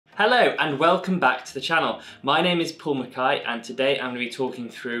Hello and welcome back to the channel. My name is Paul Mackay and today I'm going to be talking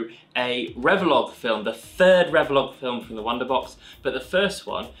through a revolog film, the third revolog film from the Wonderbox, but the first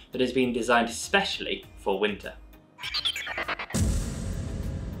one that has been designed especially for winter.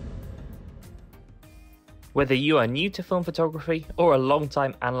 Whether you are new to film photography or a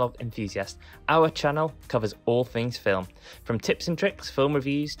long-time analog enthusiast, our channel covers all things film, from tips and tricks, film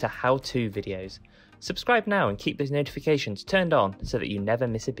reviews to how-to videos. Subscribe now and keep those notifications turned on so that you never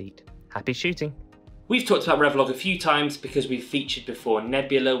miss a beat. Happy shooting! We've talked about revolog a few times because we've featured before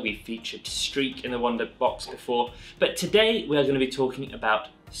Nebula, we've featured Streak in the Wonderbox before, but today we are going to be talking about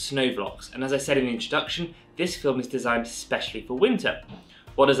SnoVlox. And as I said in the introduction, this film is designed especially for winter.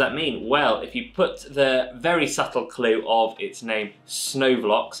 What does that mean? Well, if you put the very subtle clue of its name,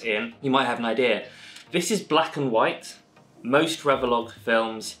 SnoVlox, in, you might have an idea. This is black and white. Most revolog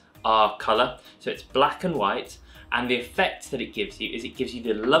films are colour, so it's black and white, and the effect that it gives you is it gives you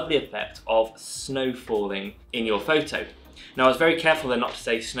the lovely effect of snow falling in your photo. Now I was very careful there not to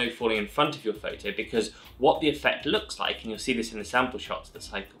say snow falling in front of your photo, because what the effect looks like, and you'll see this in the sample shots that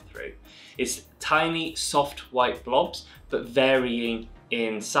cycle through, is tiny soft white blobs but varying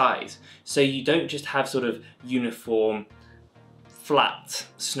in size. So you don't just have sort of uniform flat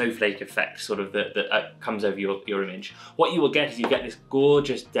snowflake effect sort of that comes over your image. What you will get is you get this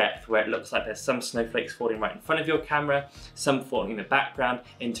gorgeous depth where it looks like there's some snowflakes falling right in front of your camera, some falling in the background,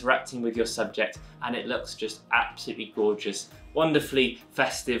 interacting with your subject, and it looks just absolutely gorgeous, wonderfully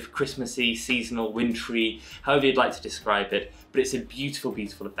festive, Christmassy, seasonal, wintry, however you'd like to describe it, but it's a beautiful,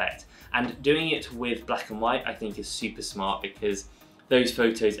 beautiful effect. And doing it with black and white I think is super smart, because those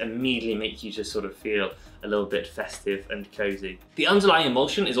photos immediately make you just sort of feel a little bit festive and cozy. The underlying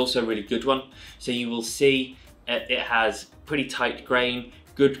emulsion is also a really good one. So you will see it has pretty tight grain,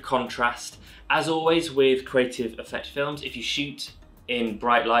 good contrast. As always with creative effect films, if you shoot in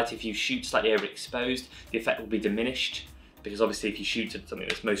bright light, if you shoot slightly overexposed, the effect will be diminished, because obviously if you shoot at something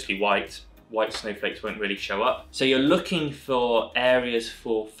that's mostly white snowflakes won't really show up. So you're looking for areas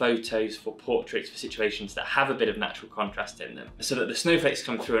for photos, for portraits, for situations that have a bit of natural contrast in them, so that the snowflakes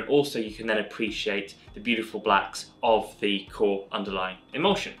come through and also you can then appreciate the beautiful blacks of the core underlying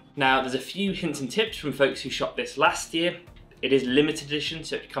emulsion. Now there's a few hints and tips from folks who shot this last year. It is limited edition,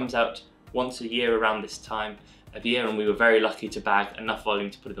 so it comes out once a year around this time of year, and we were very lucky to bag enough volume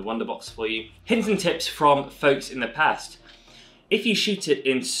to put in the Wonderbox for you. Hints and tips from folks in the past. If you shoot it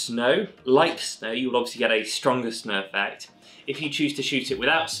in snow, like snow, you will obviously get a stronger snow effect. If you choose to shoot it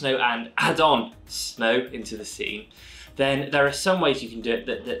without snow and add on snow into the scene, then there are some ways you can do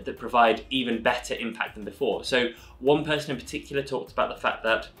it that provide even better impact than before. So one person in particular talked about the fact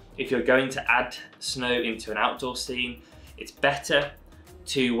that if you're going to add snow into an outdoor scene, it's better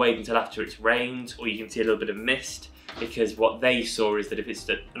to wait until after it's rained or you can see a little bit of mist, because what they saw is that if it's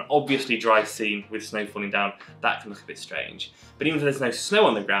an obviously dry scene with snow falling down, that can look a bit strange. But even if there's no snow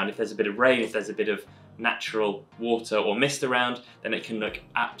on the ground, if there's a bit of rain, if there's a bit of natural water or mist around, then it can look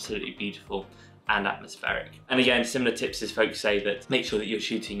absolutely beautiful and atmospheric. And again, similar tips as folks say that make sure that you're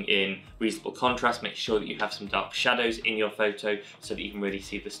shooting in reasonable contrast, make sure that you have some dark shadows in your photo so that you can really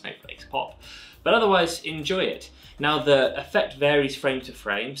see the snowflakes pop. But otherwise, enjoy it. Now the effect varies frame to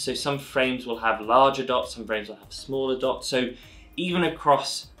frame, so some frames will have larger dots, some frames will have smaller dots, so even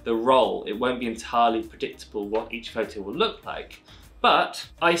across the roll, it won't be entirely predictable what each photo will look like. But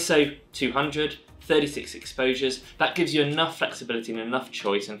ISO 200, 36 exposures, that gives you enough flexibility and enough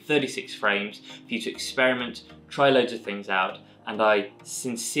choice, and 36 frames for you to experiment, try loads of things out, and I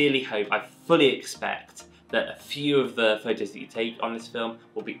sincerely hope, I fully expect, that a few of the photos that you take on this film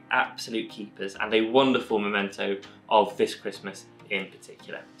will be absolute keepers and a wonderful memento of this Christmas in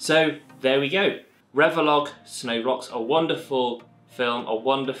particular. So there we go. Revolog SnoVlox, a wonderful film, a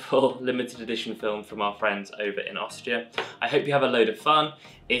wonderful limited edition film from our friends over in Austria. I hope you have a load of fun.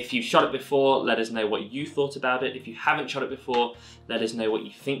 If you've shot it before, let us know what you thought about it. If you haven't shot it before, let us know what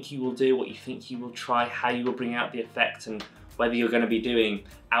you think you will do, what you think you will try, how you will bring out the effect, and whether you're going to be doing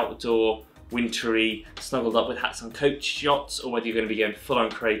outdoor, wintry, snuggled up with hats and coats shots, or whether you're going to be going full on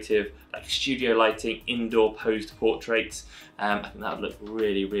creative, like studio lighting, indoor posed portraits. I think that would look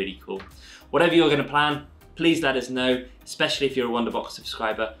really, really cool. Whatever you're going to plan, please let us know, especially if you're a Wonderbox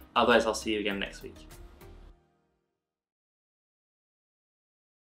subscriber. Otherwise, I'll see you again next week.